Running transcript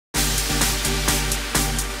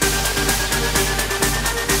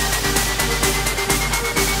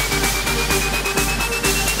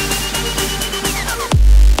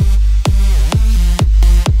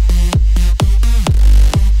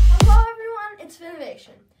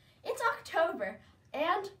Finnovation. It's October,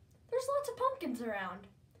 and there's lots of pumpkins around.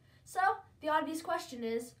 So, the obvious question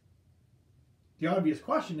is...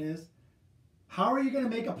 how are you going to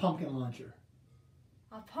make a pumpkin launcher?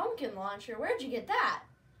 A pumpkin launcher? Where'd you get that?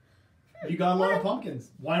 You got a lot of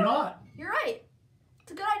pumpkins. Why not? You're right.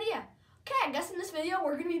 It's a good idea. Okay, I guess in this video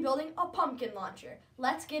we're going to be building a pumpkin launcher.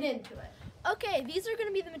 Let's get into it. Okay, these are going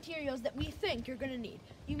to be the materials that we think you're going to need.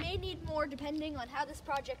 You may need more depending on how this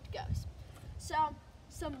project goes. So,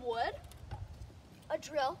 some wood, a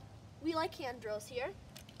drill. We like hand drills here.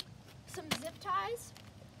 Some zip ties,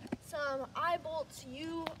 some eye bolts,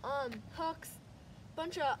 hooks,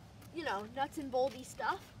 bunch of, nuts and bolty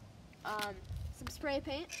stuff. Some spray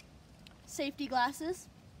paint, safety glasses.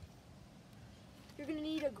 You're going to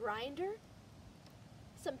need a grinder,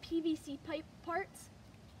 some PVC pipe parts,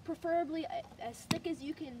 preferably as thick as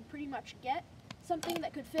you can pretty much get, something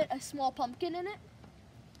that could fit a small pumpkin in it,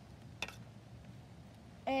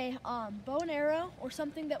 a bow and arrow or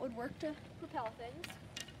something that would work to propel things,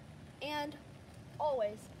 and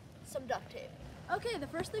always some duct tape. Okay, the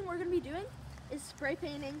first thing we're going to be doing is spray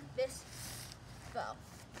painting this bow.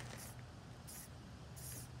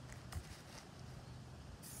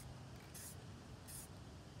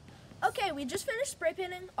 Okay, we just finished spray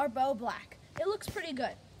painting our bow black. It looks pretty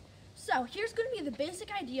good. So here's going to be the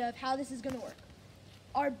basic idea of how this is going to work.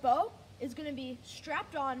 Our bow is going to be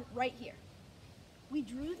strapped on right here. We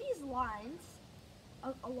drew these lines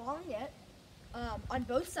along it on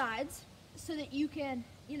both sides so that you can,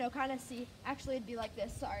 kind of see. Actually, it'd be like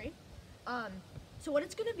this, sorry. So what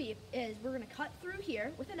it's going to be is we're going to cut through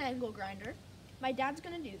here with an angle grinder. My dad's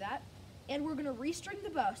going to do that. And we're going to restring the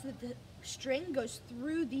bow so that the string goes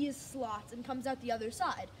through these slots and comes out the other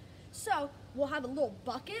side. So we'll have a little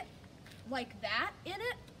bucket like that in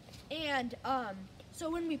it. And so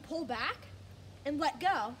when we pull back and let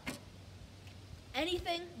go,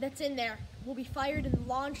 anything that's in there will be fired and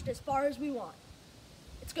launched as far as we want.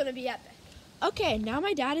 It's going to be epic. Okay, now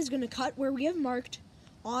my dad is going to cut where we have marked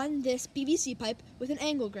on this PVC pipe with an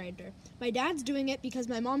angle grinder. My dad's doing it because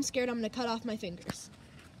my mom's scared I'm going to cut off my fingers.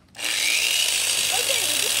 Okay,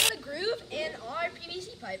 we just put a groove in our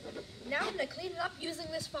PVC pipe. Now I'm going to clean it up using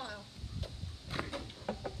this file.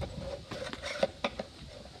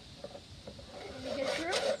 Let me get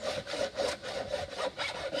through.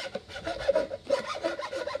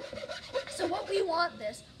 So what we want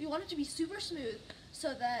we want it to be super smooth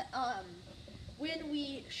so that when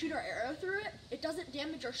we shoot our arrow through it, it doesn't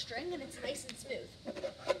damage our string and it's nice and smooth.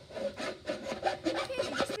 Okay,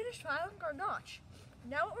 we just finished filing our notch.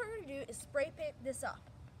 Now what we're going to do is spray paint this up.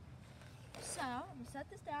 So, I'm going to set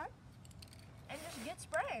this down and just get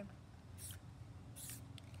spraying.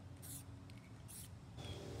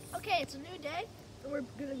 Okay, it's a new day and we're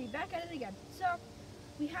going to be back at it again. So,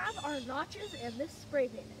 we have our notches and this spray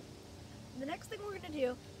painted. The next thing we're going to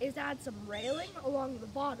do is add some railing along the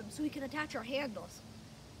bottom so we can attach our handles.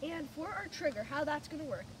 And for our trigger, how that's going to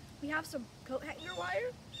work, we have some coat hanger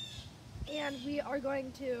wire and we are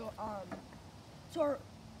going to, so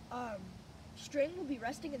our string will be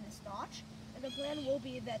resting in this notch, and the plan will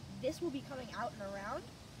be that this will be coming out and around,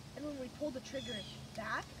 and when we pull the trigger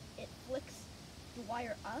back, it flicks the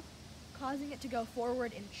wire up, causing it to go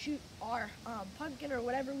forward and shoot our pumpkin or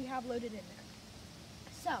whatever we have loaded in there.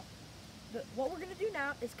 So, what we're going to do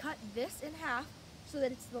now is cut this in half so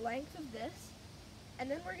that it's the length of this,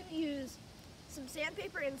 and then we're going to use some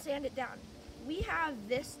sandpaper and sand it down. We have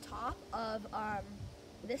this top of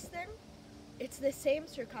this thing. It's the same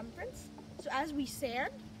circumference, so as we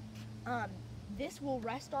sand, this will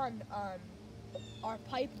rest on our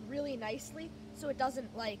pipe really nicely so it doesn't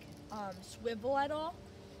swivel at all.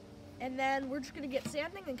 And then we're just going to get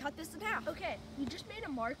sanding and cut this in half. Okay, we just made a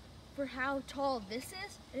mark for how tall this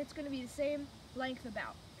is, and it's going to be the same length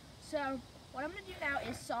about. So what I'm going to do now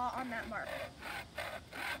is saw on that mark.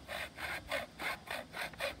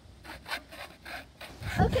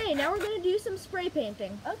 Okay, now we're going to do some spray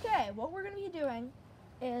painting. Okay, what we're going to be doing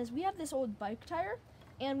is we have this old bike tire,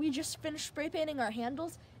 and we just finished spray painting our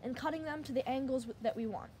handles and cutting them to the angles that we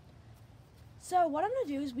want. So what I'm going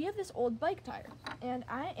to do is we have this old bike tire, and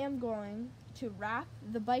I am going to wrap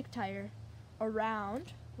the bike tire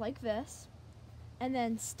around like this, and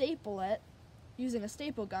then staple it using a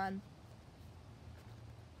staple gun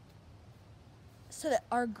so that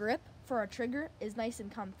our grip for our trigger is nice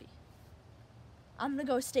and comfy. I'm going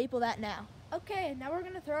to go staple that now. Okay, now we're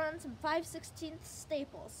going to throw on some 5/16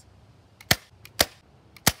 staples.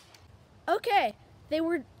 Okay,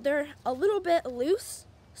 they're a little bit loose,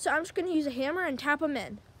 so I'm just going to use a hammer and tap them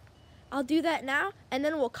in. I'll do that now, and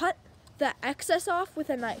then we'll cut the excess off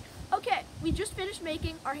with a knife. Okay, we just finished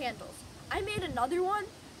making our handles. I made another one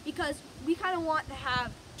because we kind of want to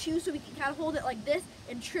have two so we can kind of hold it like this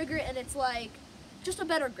and trigger it, and it's like just a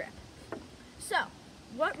better grip. So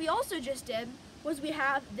what we also just did was we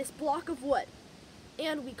have this block of wood,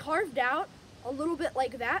 and we carved out a little bit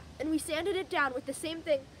like that, and we sanded it down with the same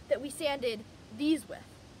thing that we sanded these with.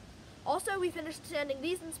 Also, we finished sanding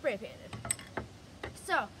these and spray painted.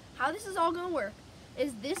 So how this is all going to work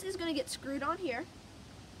is this is going to get screwed on here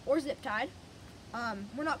or zip tied.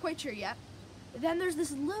 We're not quite sure yet. Then there's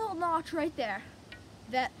this little notch right there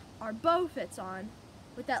that our bow fits on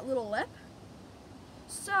with that little lip.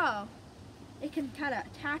 So it can kind of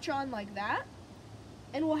attach on like that,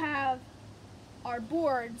 and we'll have our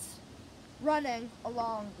boards running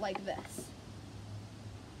along like this.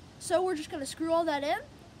 So we're just going to screw all that in,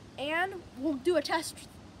 and we'll do a test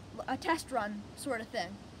run sort of thing.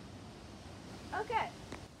 Okay,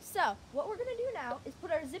 so what we're going to do now is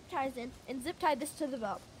put our zip ties in and zip tie this to the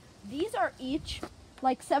bow. These are each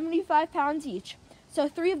like 75 pounds each, so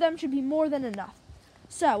 3 of them should be more than enough.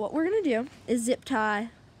 So what we're going to do is zip tie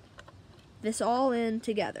this all in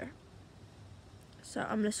together. So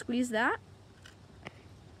I'm going to squeeze that.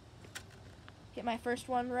 Get my first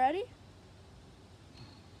one ready.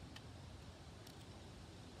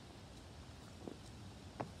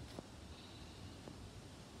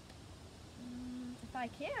 If I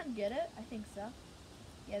can get it, I think so.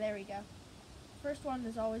 Yeah, there we go. First one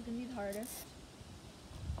is always going to be the hardest.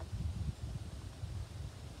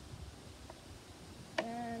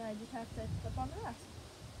 And I just have to clip on the rest.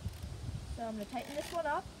 So I'm going to tighten this one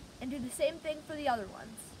up and do the same thing for the other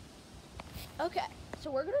ones. Okay, so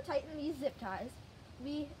we're going to tighten these zip ties.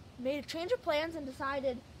 We made a change of plans and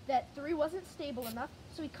decided that 3 wasn't stable enough,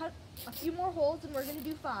 so we cut a few more holes and we're going to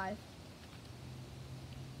do 5.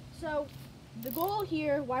 So the goal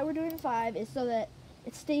here, why we're doing 5, is so that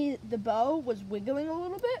the bow was wiggling a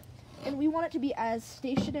little bit, and we want it to be as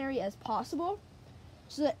stationary as possible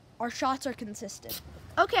so that our shots are consistent.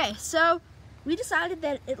 Okay, so we decided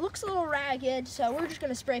that it looks a little ragged, so we're just going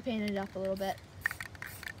to spray paint it up a little bit.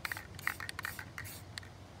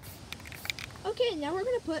 Okay, now we're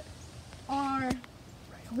going to put our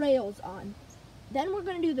rails on. Then we're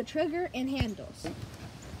going to do the trigger and handles.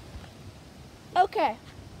 Okay,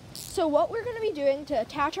 so what we're going to be doing to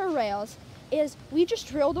attach our rails is we just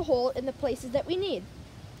drilled a hole in the places that we need.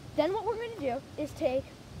 Then what we're going to do is take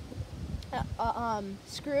a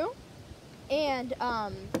screw and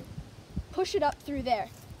push it up through there.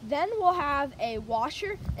 Then we'll have a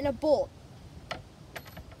washer and a bolt,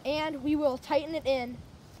 and we will tighten it in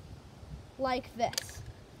like this.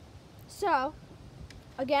 So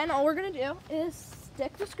again, all we're going to do is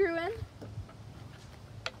stick the screw in.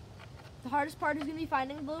 The hardest part is going to be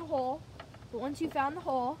finding the little hole, but once you found the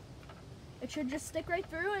hole, it should just stick right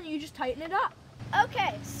through and you just tighten it up.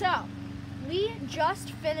 Okay, so we just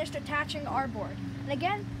finished attaching our board, and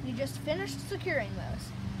again, we just finished securing those.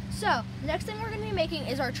 So the next thing we're going to be making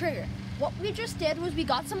is our trigger. What we just did was we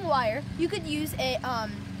got some wire. You could use a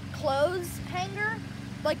clothes hanger,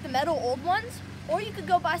 like the metal old ones, or you could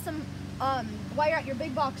go buy some wire at your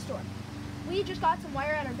big box store. We just got some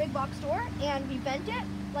wire at our big box store and we bent it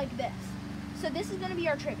like this. So this is going to be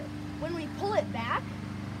our trigger. When we pull it back,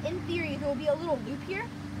 in theory there will be a little loop here,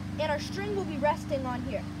 and our string will be resting on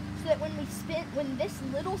here, so that when we spin, when this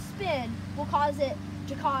little spin will cause it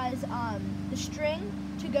to cause the string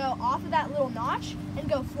to go off of that little notch and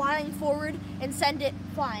go flying forward and send it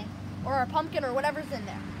flying, or our pumpkin or whatever's in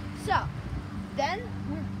there. So then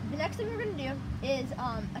the next thing we're going to do is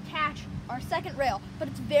attach our second rail, but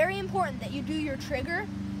it's very important that you do your trigger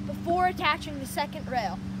before attaching the second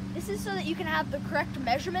rail. This is so that you can have the correct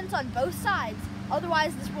measurements on both sides,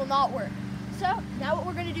 otherwise this will not work. So now what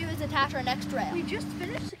we're going to do is attach our next rail. We just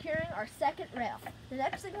finished securing our second rail. The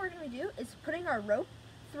next thing we're going to do is putting our rope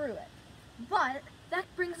through it. But that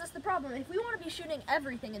brings us the problem. If we want to be shooting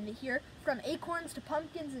everything in here, from acorns to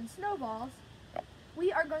pumpkins and snowballs,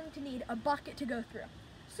 we are going to need a bucket to go through.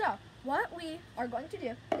 So what we are going to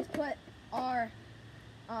do is put our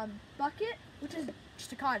bucket, which is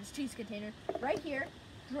just a cottage cheese container, right here,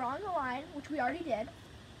 drawing a line, which we already did,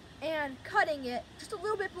 and cutting it just a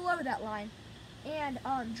little bit below that line, and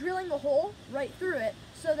drilling a hole right through it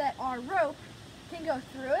so that our rope can go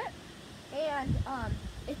through it, and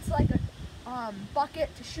it's like a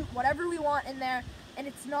bucket to shoot whatever we want in there, and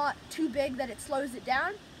it's not too big that it slows it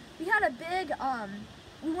down. We had a big,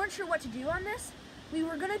 we weren't sure what to do on this. We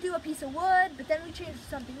were going to do a piece of wood, but then we changed to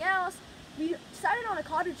something else. We decided on a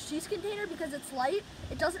cottage cheese container because it's light,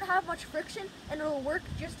 it doesn't have much friction, and it'll work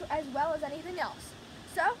just as well as anything else.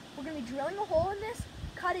 So we're going to be drilling a hole in this,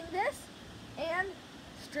 cutting this, and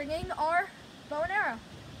stringing our bow and arrow.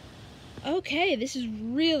 Okay, this is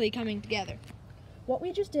really coming together. What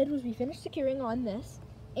we just did was we finished securing on this,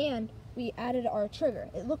 and we added our trigger.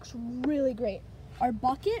 It looks really great. Our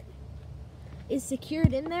bucket is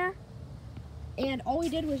secured in there, and all we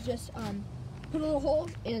did was just put a little hole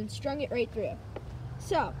and strung it right through.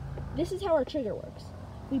 So this is how our trigger works.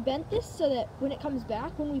 We bent this so that when it comes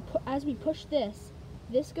back, as we push this,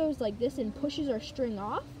 this goes like this and pushes our string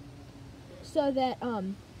off, so that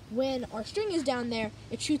when our string is down there,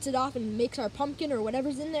 it shoots it off and makes our pumpkin or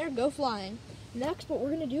whatever's in there go flying. Next, what we're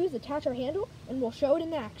going to do is attach our handle, and we'll show it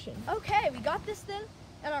in action. Okay, we got this thing,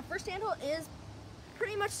 and our first handle is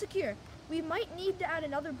pretty much secure. We might need to add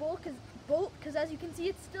another bolt, because as you can see,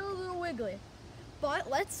 it's still a little wiggly. But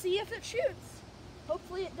let's see if it shoots.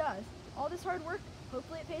 Hopefully it does. All this hard work,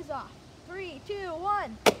 hopefully it pays off. 3, 2,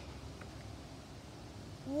 1.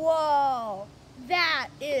 Whoa, that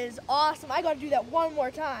is awesome. I got to do that one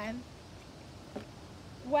more time.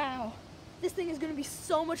 Wow, this thing is going to be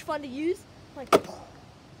so much fun to use. Like,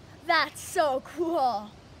 that's so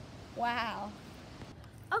cool. Wow.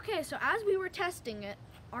 Okay, so as we were testing it,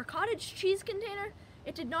 our cottage cheese container,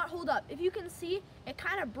 it did not hold up. If you can see, it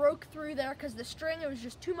kind of broke through there because the string, it was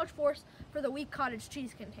just too much force for the weak cottage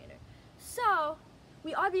cheese container. So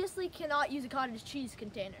we obviously cannot use a cottage cheese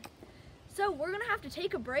container. So we're gonna have to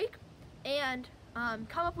take a break and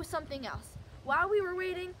come up with something else. While we were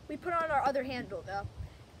waiting, we put on our other handle though.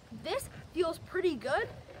 This feels pretty good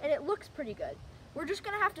and it looks pretty good. We're just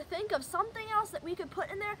gonna have to think of something else that we could put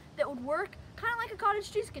in there that would work kind of like a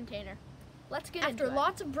cottage cheese container. Let's get into it. After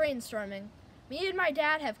lots of brainstorming, me and my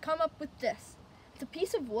dad have come up with this. It's a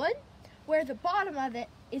piece of wood where the bottom of it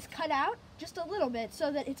is cut out just a little bit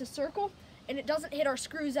so that it's a circle and it doesn't hit our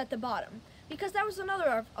screws at the bottom. Because that was another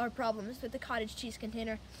of our problems with the cottage cheese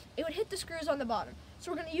container. It would hit the screws on the bottom.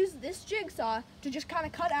 So we're gonna use this jigsaw to just kind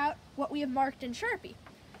of cut out what we have marked in Sharpie.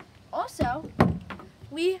 Also,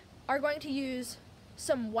 we are going to use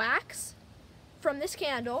some wax from this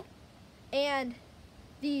candle and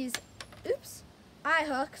these, eye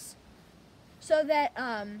hooks so that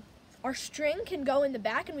our string can go in the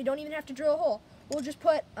back and we don't even have to drill a hole. We'll just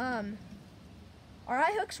put our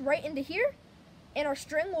eye hooks right into here and our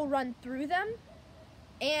string will run through them,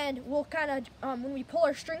 and we'll kind of, when we pull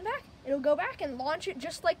our string back, it'll go back and launch it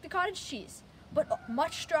just like the cottage cheese, but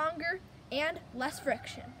much stronger and less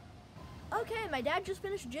friction. Okay, my dad just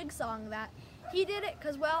finished jigsawing that. He did it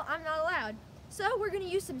because, well, I'm not allowed. So we're going to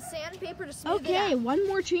use some sandpaper to smooth it out. Okay, one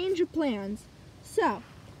more change of plans. So,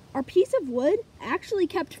 our piece of wood actually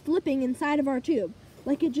kept flipping inside of our tube.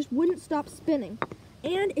 Like it just wouldn't stop spinning.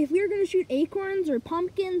 And if we were going to shoot acorns or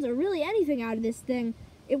pumpkins or really anything out of this thing,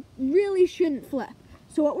 it really shouldn't flip.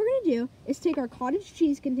 So what we're going to do is take our cottage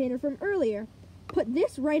cheese container from earlier, put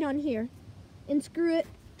this right on here, and screw it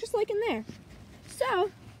just like in there. So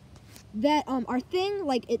that our thing,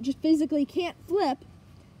 like, it just physically can't flip,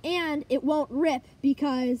 and it won't rip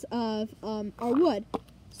because of our wood.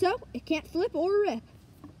 So it can't flip or rip.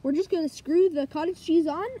 We're just going to screw the cottage cheese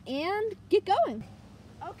on and get going.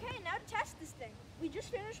 Okay, now to test this thing. We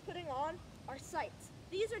just finished putting on our sights.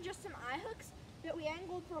 These are just some eye hooks that we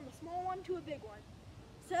angled from a small one to a big one.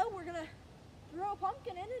 So we're going to throw a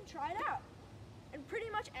pumpkin in and try it out. And pretty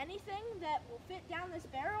much anything that will fit down this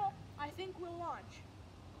barrel, I think will launch.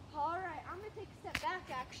 Alright, I'm going to take a step back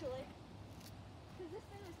actually, because this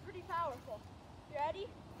thing is pretty powerful. You ready?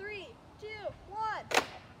 3, 2, 1.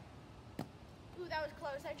 Ooh, that was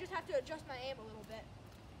close. I just have to adjust my aim a little bit.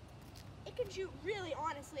 It can shoot really,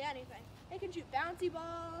 honestly, anything. It can shoot bouncy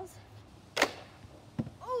balls.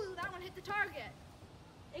 Oh, that one hit the target.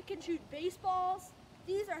 It can shoot baseballs.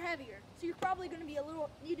 These are heavier, so you're probably going to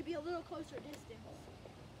need to be a little closer distance.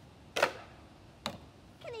 It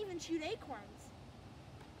can even shoot acorns.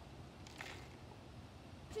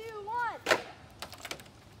 2, 1.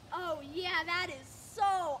 Oh yeah, that is so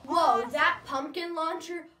awesome. Whoa, that pumpkin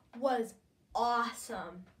launcher was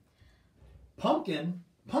awesome. Pumpkin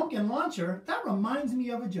launcher? That reminds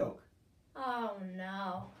me of a joke. Oh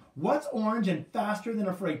no. What's orange and faster than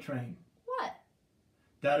a freight train? What?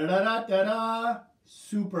 Da-da-da-da-da-da.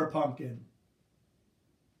 Super pumpkin.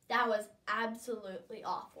 That was absolutely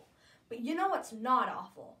awful. But you know what's not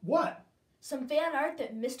awful? What? Some fan art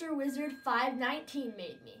that Mr. Wizard 519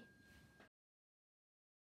 made me.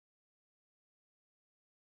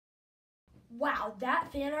 Wow,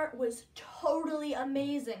 that fan art was totally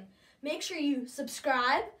amazing. Make sure you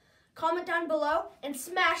subscribe, comment down below, and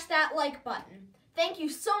smash that like button. Thank you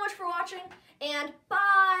so much for watching, and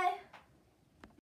bye!